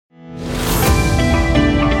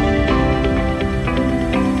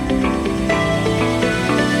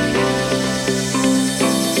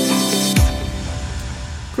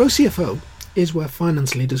Grow CFO is where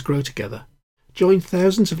finance leaders grow together. Join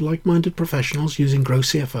thousands of like-minded professionals using Grow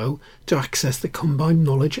CFO to access the combined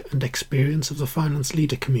knowledge and experience of the finance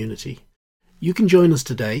leader community. You can join us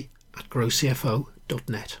today at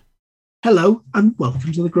growcfo.net. Hello and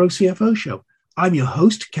welcome to the Grow CFO show. I'm your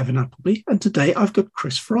host, Kevin Appleby, and today I've got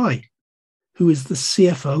Chris Fry, who is the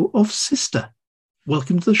CFO of Sister.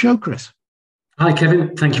 Welcome to the show, Chris. Hi,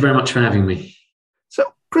 Kevin. Thank you very much for having me.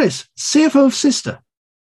 So, Chris, CFO of Sister.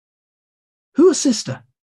 Who is Sister?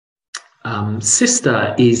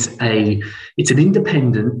 Sister is it's an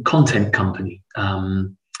independent content company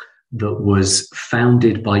that was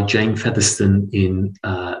founded by Jane Featherstone in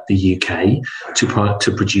the UK to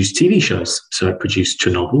produce TV shows. So it produced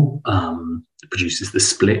Chernobyl, it produces The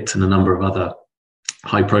Split and a number of other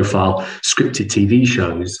high-profile scripted TV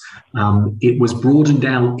shows. It was broadened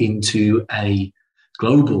out into a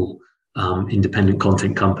global independent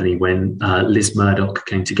content company when Liz Murdoch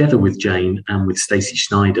came together with Jane and with Stacey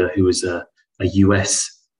Schneider, who was a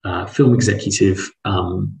US film executive,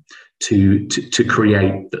 to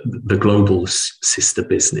create the global Sister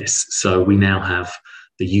business. So we now have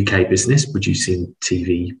the UK business producing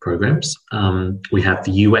TV programs. We have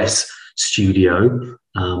the US studio,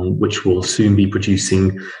 which will soon be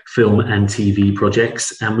producing film and TV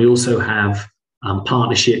projects. And we also have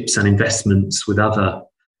partnerships and investments with other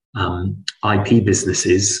IP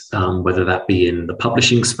businesses, whether that be in the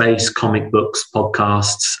publishing space, comic books,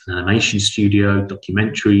 podcasts, an animation studio,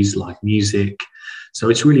 documentaries, live music. So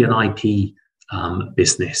it's really an IP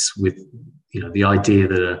business with, the idea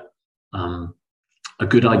that a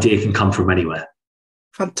good idea can come from anywhere.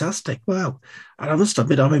 Fantastic! Wow, and I must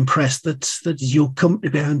admit, I'm impressed that your company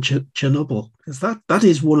behind Chernobyl, because that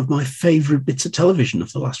is one of my favourite bits of television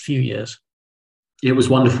of the last few years. It was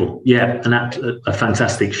wonderful, yeah, and a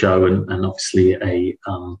fantastic show, and obviously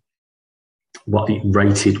what it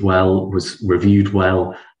rated well, was reviewed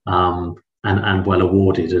well, and well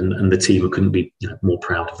awarded, and the team couldn't be more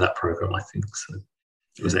proud of that program. I think so.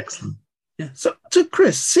 It was excellent. Yeah. So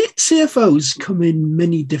Chris, CFOs come in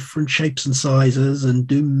many different shapes and sizes and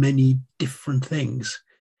do many different things.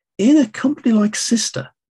 In a company like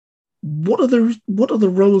Sister, what are the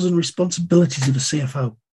roles and responsibilities of a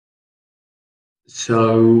CFO?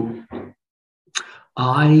 So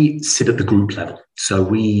I sit at the group level.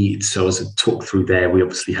 So as I talked through there, we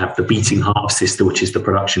obviously have the beating heart of Sister, which is the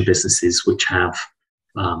production businesses, which have,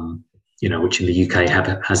 which in the UK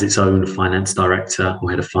has its own finance director or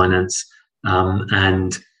head of finance,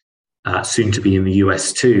 and soon to be in the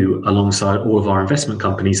US too, alongside all of our investment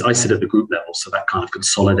companies. I sit at the group level, so that kind of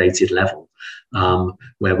consolidated level,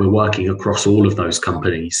 where we're working across all of those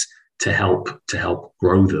companies to help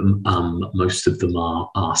grow them. Most of them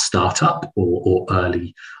are startup or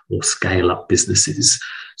early or scale up businesses.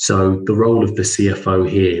 So the role of the CFO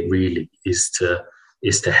here really is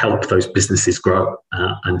to help those businesses grow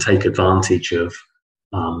and take advantage of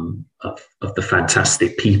the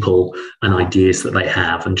fantastic people and ideas that they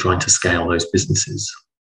have and trying to scale those businesses.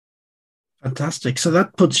 Fantastic. So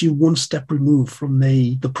that puts you one step removed from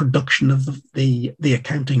the production of the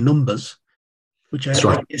accounting numbers, which I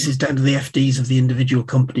guess is down to the FDs of the individual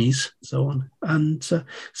companies, so on. And so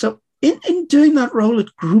in doing that role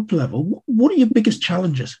at group level, what are your biggest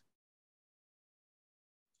challenges?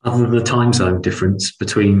 Other than the time zone difference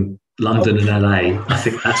between London and LA, I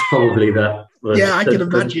think that's probably I can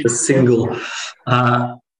imagine the single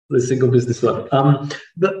business work.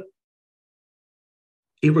 But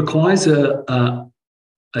it requires a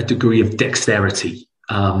degree of dexterity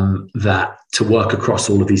that to work across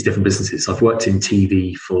all of these different businesses. I've worked in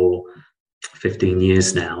TV for 15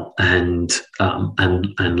 years now, and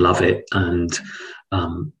love it, and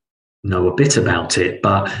know a bit about it.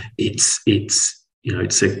 But it's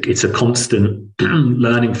a constant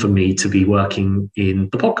learning for me to be working in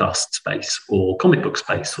the podcast space or comic book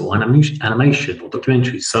space or animation or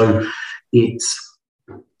documentaries. So it's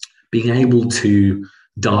being able to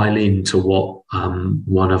dial into what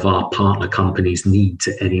one of our partner companies needs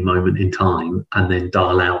at any moment in time, and then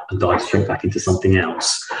dial out and dive straight back into something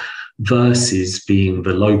else, versus being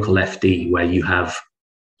the local FD where you have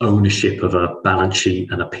ownership of a balance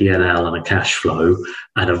sheet and a P&L and a cash flow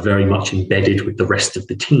and are very much embedded with the rest of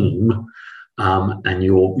the team, and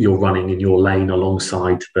you're running in your lane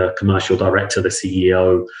alongside the commercial director, the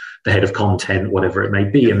CEO, the head of content, whatever it may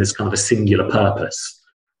be, and there's kind of a singular purpose.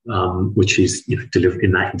 Which is,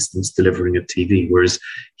 in that instance, delivering a TV. Whereas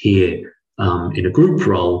here, in a group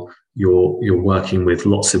role, you're working with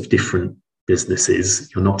lots of different businesses.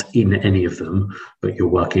 You're not in any of them, but you're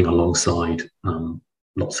working alongside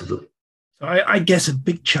lots of them. So I guess a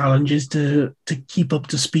big challenge is to keep up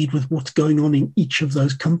to speed with what's going on in each of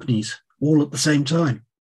those companies all at the same time.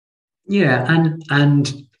 Yeah,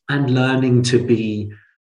 and learning to be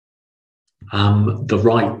the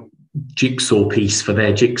right jigsaw piece for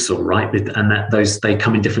their jigsaw, right? And that those they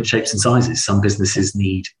come in different shapes and sizes. Some businesses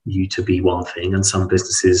need you to be one thing, and some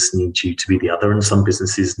businesses need you to be the other, and some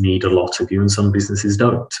businesses need a lot of you, and some businesses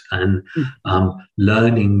don't. And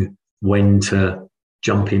learning when to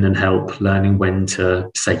jump in and help, learning when to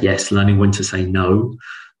say yes, learning when to say no,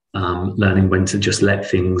 learning when to just let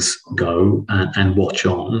things go and watch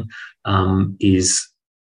on is,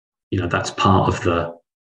 that's part of the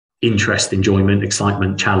interest, enjoyment,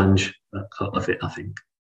 excitement, challenge of it, I think.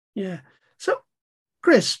 Yeah. So,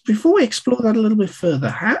 Chris, before we explore that a little bit further,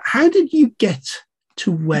 how did you get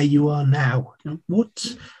to where you are now?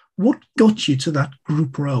 What got you to that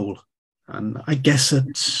group role? And I guess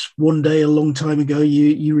that one day, a long time ago,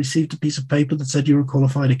 you received a piece of paper that said you were a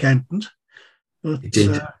qualified accountant. But, it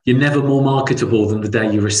did. You're never more marketable than the day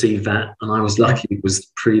you receive that. And I was lucky. It was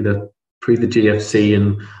pre the GFC,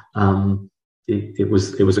 and it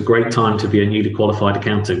was a great time to be a newly qualified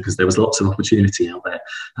accountant because there was lots of opportunity out there.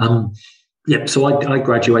 So I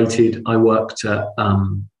graduated. I worked at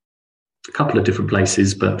a couple of different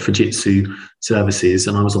places, but Fujitsu Services,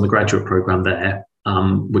 and I was on the graduate program there,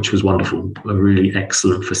 which was wonderful. A really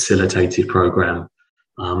excellent facilitated program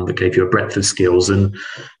that gave you a breadth of skills, and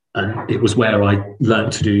it was where I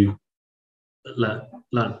learned to do.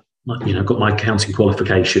 Got my accounting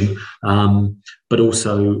qualification, but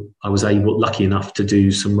also I was lucky enough to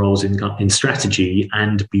do some roles in strategy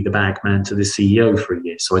and be the bag man to the CEO for a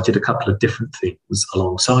year. So I did a couple of different things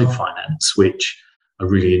alongside finance, which I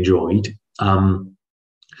really enjoyed.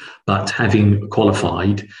 But having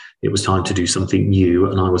qualified, it was time to do something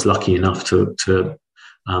new, and I was lucky enough to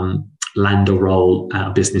land a role at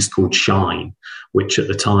a business called Shine, which at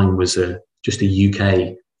the time was just a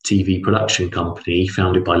UK TV production company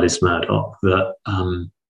founded by Liz Murdoch. That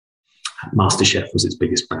MasterChef was its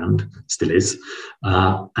biggest brand, still is,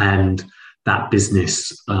 and that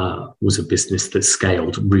business was a business that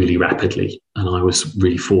scaled really rapidly, and I was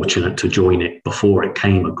really fortunate to join it before it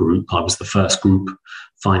came a group. I was the first group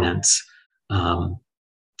finance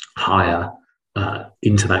hire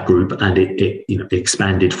into that group, and it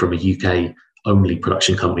expanded from a UK only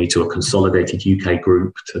production company to a consolidated UK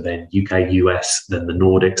group, to then UK, US, then the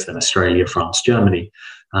Nordics, then Australia, France, Germany.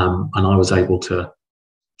 And I was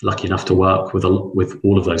lucky enough to work with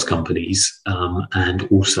all of those companies, and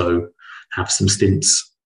also have some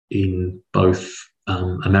stints in both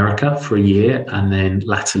America for a year, and then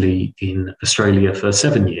latterly in Australia for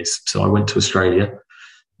 7 years. So I went to Australia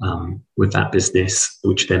with that business,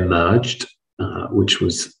 which then merged, which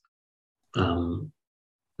was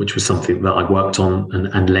something that I worked on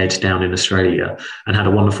and led down in Australia, and had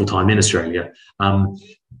a wonderful time in Australia.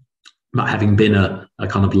 But having been a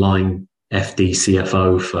kind of line FD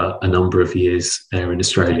CFO for a number of years there in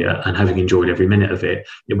Australia, and having enjoyed every minute of it,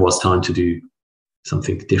 it was time to do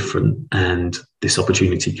something different. And this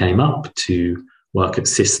opportunity came up to work at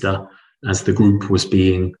Sister as the group was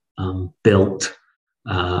being built.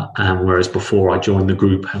 And whereas before I joined the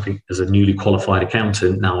group as a newly qualified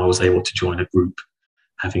accountant, now I was able to join a group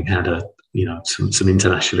having had some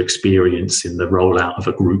international experience in the rollout of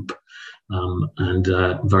a group, and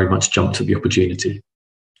very much jumped at the opportunity.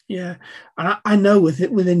 Yeah, and I know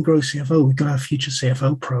within Grow CFO, we've got our Future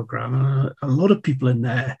CFO program, and a lot of people in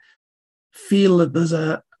there feel that there's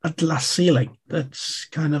a glass ceiling. That's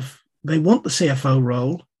kind of, they want the CFO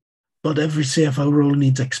role, but every CFO role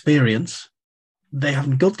needs experience. They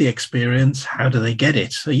haven't got the experience. How do they get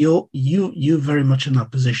it? So you're very much in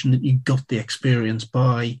that position that you got the experience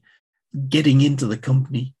by getting into the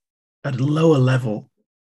company at a lower level,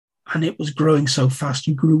 and it was growing so fast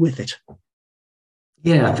you grew with it.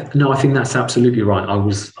 Yeah, no, I think that's absolutely right. I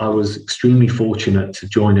was extremely fortunate to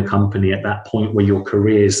join a company at that point where your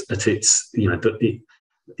career's at its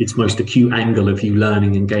its most acute angle of you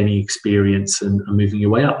learning and gaining experience and moving your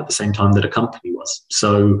way up at the same time that a company was.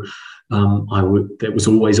 So there was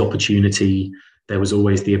always opportunity. There was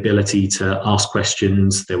always the ability to ask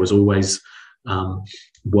questions. There was always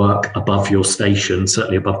work above your station,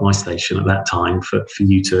 certainly above my station at that time, for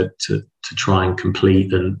you to try and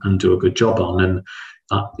complete and do a good job on. And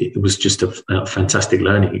it was just a fantastic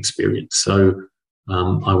learning experience. So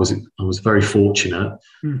I was very fortunate,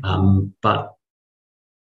 but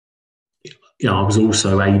I was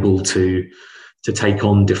also able to take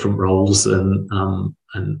on different roles and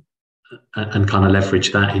kind of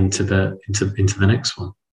leverage that into the next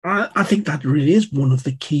one. I think that really is one of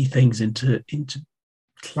the key things into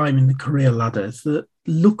climbing the career ladder is that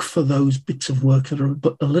look for those bits of work that are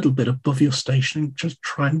a little bit above your station and just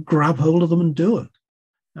try and grab hold of them and do it.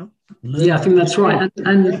 Yeah, I think that's right.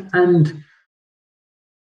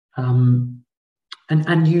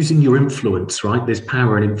 And using your influence, right? There's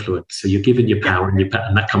power and influence. So you're given your power and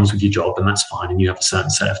that comes with your job, and that's fine. And you have a certain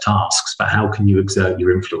set of tasks. But how can you exert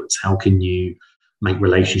your influence? How can you make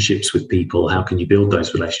relationships with people? How can you build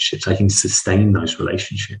those relationships? How can you sustain those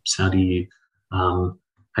relationships? How do you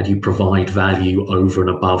provide value over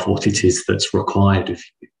and above what it is that's required of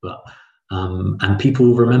you? And people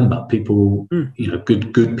will remember. People,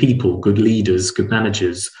 good people, good leaders, good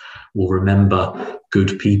managers will remember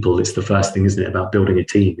good people. It's the first thing, isn't it, about building a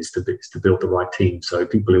team, is to build the right team. So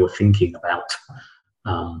people who are thinking about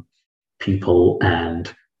people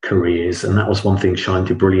and careers, and that was one thing Shine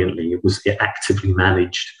did brilliantly. It actively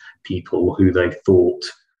managed people who they thought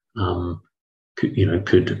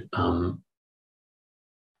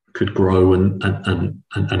could grow and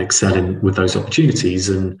excel with those opportunities.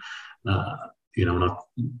 And and I'm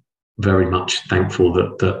very much thankful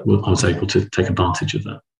that I was able to take advantage of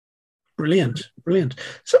that. Brilliant.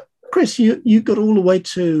 So, Chris, you got all the way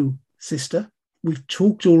to Sister. We've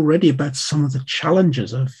talked already about some of the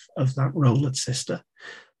challenges of that role at Sister,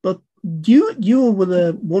 but you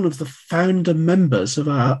were one of the founder members of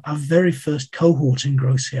our very first cohort in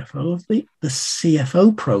Grow CFO of the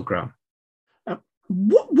CFO program.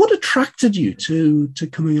 What attracted you to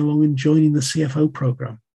coming along and joining the CFO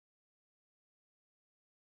program?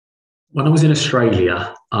 When I was in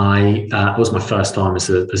Australia, it was my first time as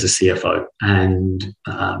a CFO, and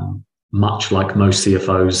much like most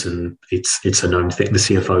CFOs, and it's a known thing, the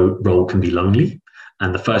CFO role can be lonely,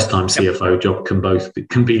 and the first time CFO job can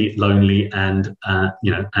be lonely and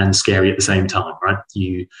and scary at the same time, right?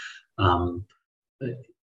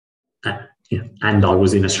 And I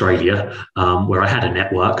was in Australia, where I had a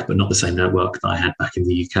network, but not the same network that I had back in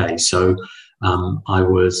the UK. So I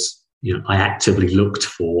actively looked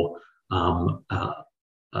for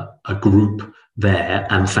a group there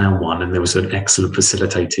and found one, and there was an excellent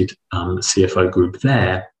facilitated CFO group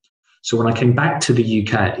there. So when I came back to the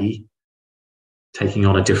UK, taking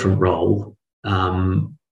on a different role,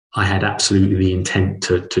 I had absolutely the intent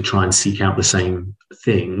to try and seek out the same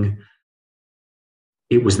thing.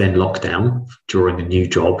 It was then lockdown during a new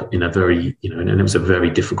job in a very, and it was a very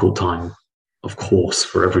difficult time, of course,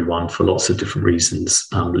 for everyone for lots of different reasons,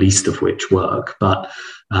 least of which work. But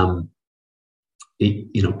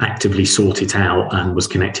actively sought it out and was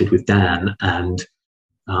connected with Dan and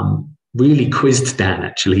really quizzed Dan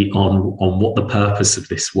actually on what the purpose of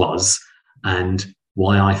this was and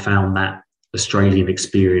why I found that Australian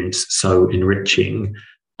experience so enriching,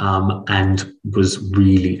 and was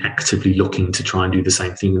really actively looking to try and do the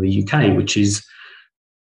same thing in the UK, which is,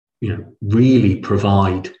 really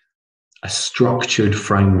provide a structured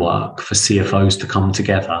framework for CFOs to come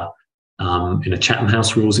together in a Chatham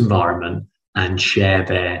House Rules environment and share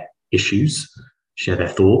their issues, share their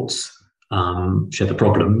thoughts, share the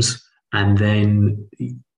problems, and then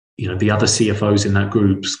the other CFOs in that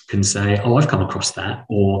group can say, "Oh, I've come across that,"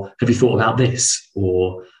 or "Have you thought about this?"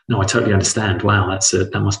 or "No, I totally understand. Wow,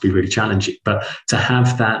 that must be really challenging." But to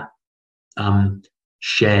have that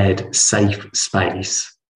shared, safe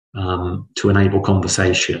space to enable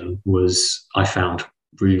conversation I found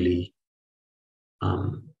really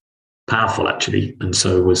powerful, actually, and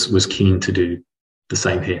so was keen to do the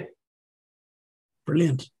same here.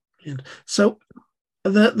 Brilliant. So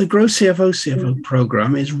the Grow CFO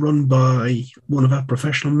program is run by one of our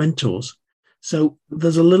professional mentors. So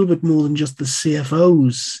there's a little bit more than just the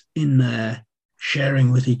CFOs in there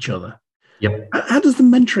sharing with each other. Yep. How does the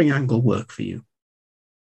mentoring angle work for you?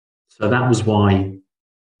 So that was why.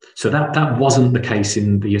 So that wasn't the case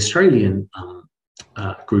in the Australian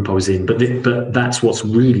group I was in, but that's what's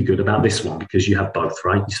really good about this one, because you have both,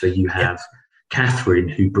 right? So you have Catherine,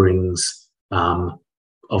 who brings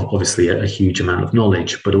obviously a huge amount of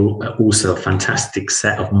knowledge, but also a fantastic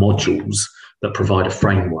set of modules that provide a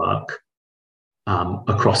framework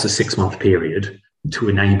across a 6-month period to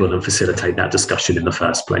enable and facilitate that discussion in the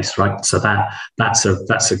first place, right? So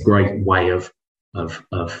that's a great way of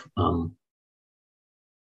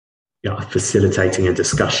facilitating a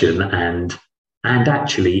discussion and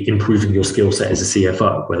actually improving your skill set as a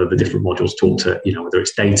CFO, whether the different modules talk to, whether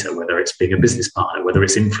it's data, whether it's being a business partner, whether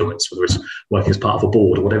it's influence, whether it's working as part of a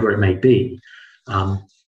board, or whatever it may be.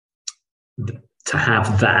 To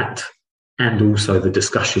have that and also the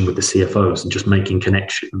discussion with the CFOs and just making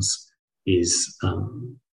connections is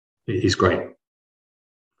great.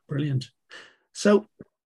 Brilliant. So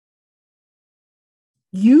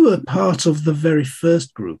you were part of the very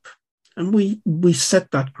first group And we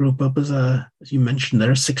set that group up as you mentioned,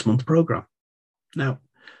 they're a 6-month program. Now,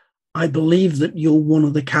 I believe that you're one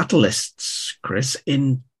of the catalysts, Chris,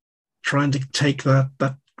 in trying to take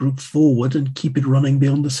that group forward and keep it running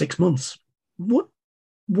beyond the 6 months. What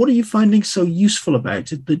are you finding so useful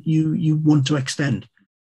about it that you want to extend?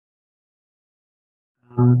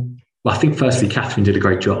 Well, I think firstly, Catherine did a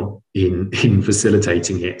great job in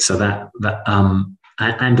facilitating it. So that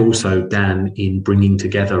and also Dan in bringing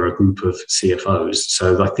together a group of CFOs.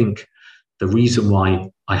 So I think the reason why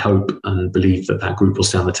I hope and believe that group will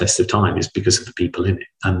stand the test of time is because of the people in it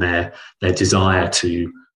and their desire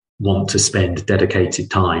to want to spend dedicated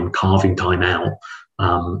time, carving time out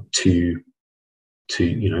to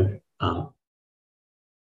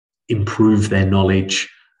improve their knowledge,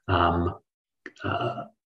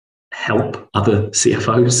 help other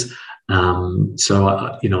CFOs. So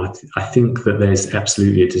I think that there's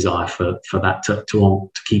absolutely a desire for that to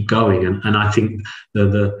keep going, and I think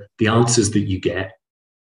the answers that you get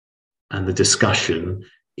and the discussion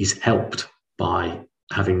is helped by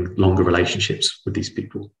having longer relationships with these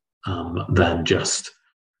people than just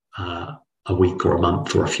a week or a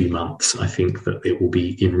month or a few months. I think that it will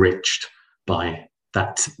be enriched by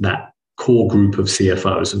that core group of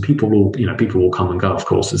CFOs, and people will come and go, of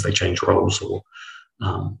course, as they change roles or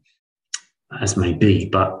as may be.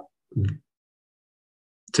 But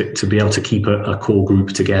to be able to keep a core group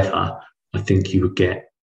together, I think it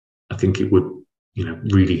would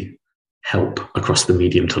really help across the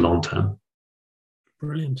medium to long term.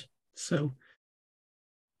 Brilliant. So,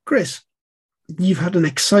 Chris, you've had an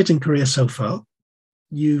exciting career so far.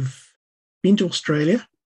 You've been to Australia.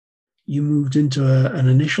 You moved into an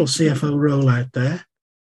initial CFO role out there.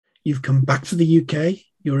 You've come back to the UK.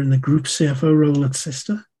 You're in the group CFO role at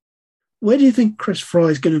Sister. Where do you think Chris Fry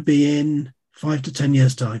is going to be in 5 to 10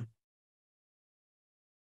 years' time?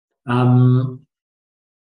 I've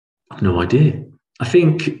no idea. I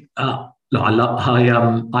think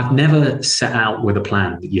I've never set out with a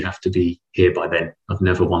plan that you have to be here by then. I've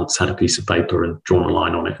never once had a piece of paper and drawn a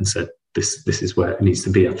line on it and said this is where it needs to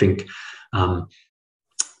be. I think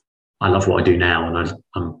I love what I do now, and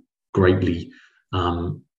I'm greatly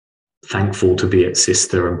thankful to be at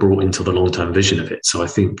Sister and brought into the long-term vision of it. So I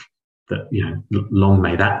think that long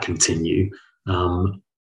may that continue. I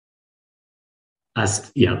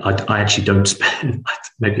actually don't spend.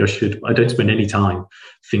 Maybe I should. I don't spend any time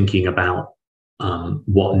thinking about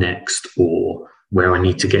what next or where I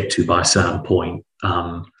need to get to by a certain point.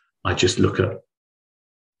 I just look at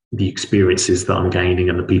the experiences that I'm gaining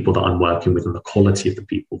and the people that I'm working with and the quality of the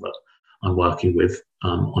people that I'm working with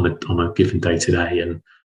on a given day to day. And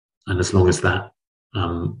as long as that,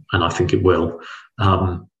 and I think it will,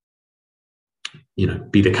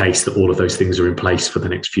 be the case that all of those things are in place for the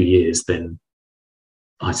next few years, then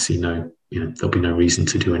I see there'll be no reason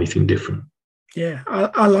to do anything different. Yeah,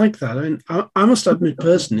 I like that. I mean, I must admit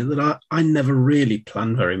personally that I never really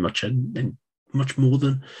plan very much and much more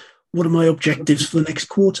than what are my objectives for the next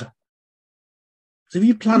quarter. So if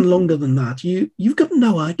you plan longer than that, you've got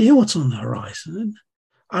no idea what's on the horizon.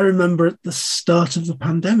 I remember at the start of the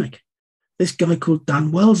pandemic, this guy called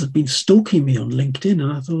Dan Wells had been stalking me on LinkedIn,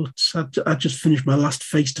 and I thought I'd just finished my last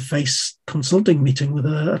face-to-face consulting meeting with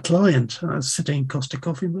a client. I was sitting in Costa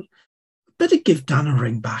Coffee, but I better give Dan a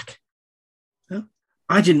ring back.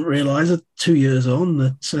 I didn't realise that 2 years on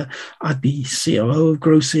that I'd be COO of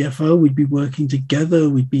Grow CFO. We'd be working together.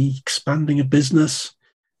 We'd be expanding a business.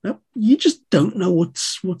 You just don't know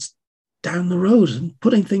what's down the road, and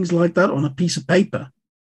putting things like that on a piece of paper,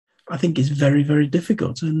 I think, is very, very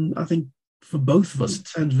difficult. And I think for both of us, it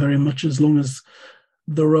sounds very much as long as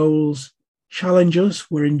the roles challenge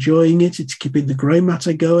us, we're enjoying it. It's keeping the grey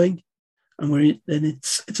matter going, and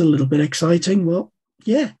it's a little bit exciting. Well,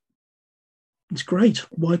 yeah. It's great.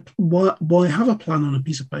 Why have a plan on a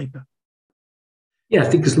piece of paper? Yeah, I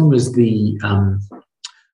think as long as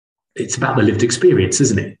it's about the lived experience,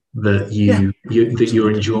 isn't it? That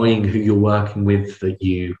you're enjoying who you're working with, that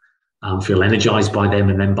you feel energized by them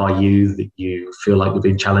and then by you, that you feel like you're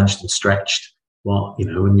being challenged and stretched. Well,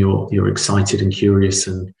 and you're excited and curious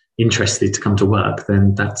and interested to come to work,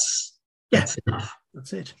 then that's enough.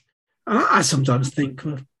 That's it. I sometimes think,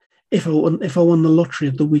 if I won the lottery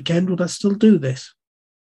at the weekend, would I still do this?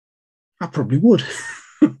 I probably would.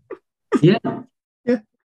 Yeah. Yeah.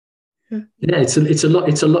 It's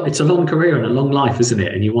a long career and a long life, isn't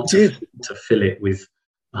it? And you want to fill it with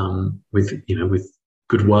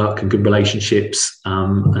good work and good relationships.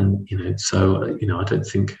 So I don't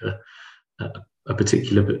think a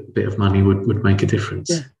particular bit of money would make a difference.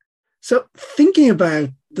 Yeah. So thinking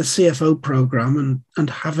about the CFO program and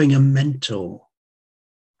having a mentor,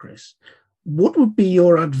 Chris. What would be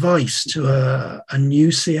your advice to a new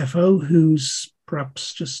CFO who's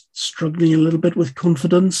perhaps just struggling a little bit with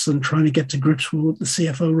confidence and trying to get to grips with what the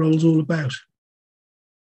CFO role is all about?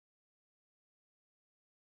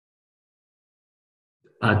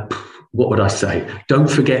 What would I say? Don't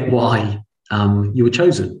forget why you were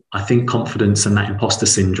chosen. I think confidence and that imposter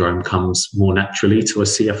syndrome comes more naturally to a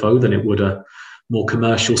CFO than it would a more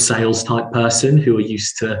commercial sales type person who are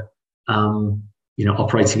used to,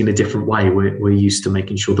 operating in a different way. We're used to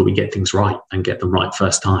making sure that we get things right and get them right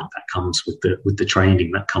first time. That comes with the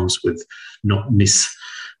training. That comes with not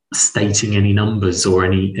misstating any numbers or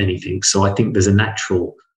anything. So I think there's a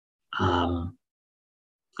natural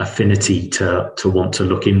affinity to want to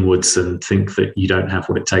look inwards and think that you don't have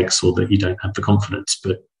what it takes or that you don't have the confidence.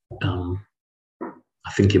 But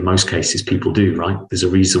I think in most cases people do, right? There's a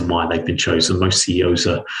reason why they've been chosen. Most CEOs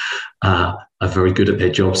are very good at their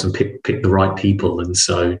jobs and pick the right people. And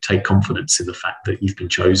so take confidence in the fact that you've been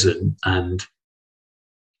chosen. And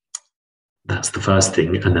that's the first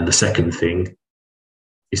thing. And then the second thing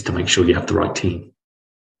is to make sure you have the right team.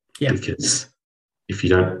 Yeah. Because if you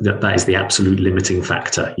don't, that is the absolute limiting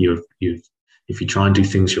factor. If you try and do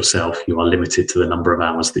things yourself, you are limited to the number of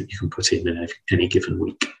hours that you can put in any given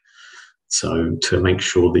week. So to make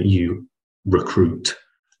sure that you recruit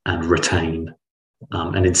and retain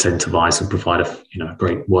and incentivize and provide a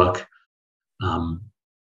great work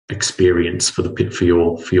experience for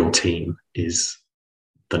your team is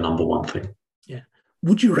the number one thing. Yeah.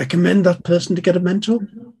 Would you recommend that person to get a mentor?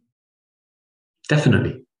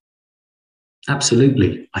 Definitely.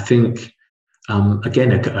 Absolutely. I think,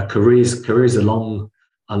 again, a career is a long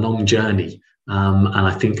journey. And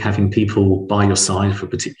I think having people by your side for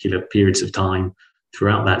particular periods of time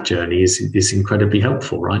throughout that journey is incredibly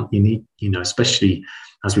helpful, right? You need, especially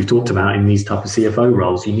as we've talked about in these type of CFO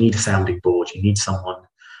roles, you need a sounding board. You need someone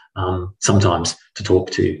sometimes to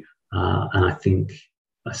talk to. And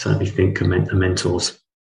I certainly think a mentor's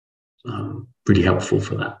really helpful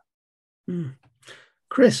for that.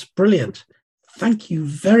 Chris, brilliant. Thank you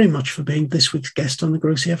very much for being this week's guest on the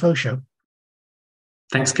Grow CFO Show.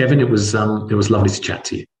 Thanks, Kevin. It was lovely to chat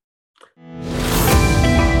to you.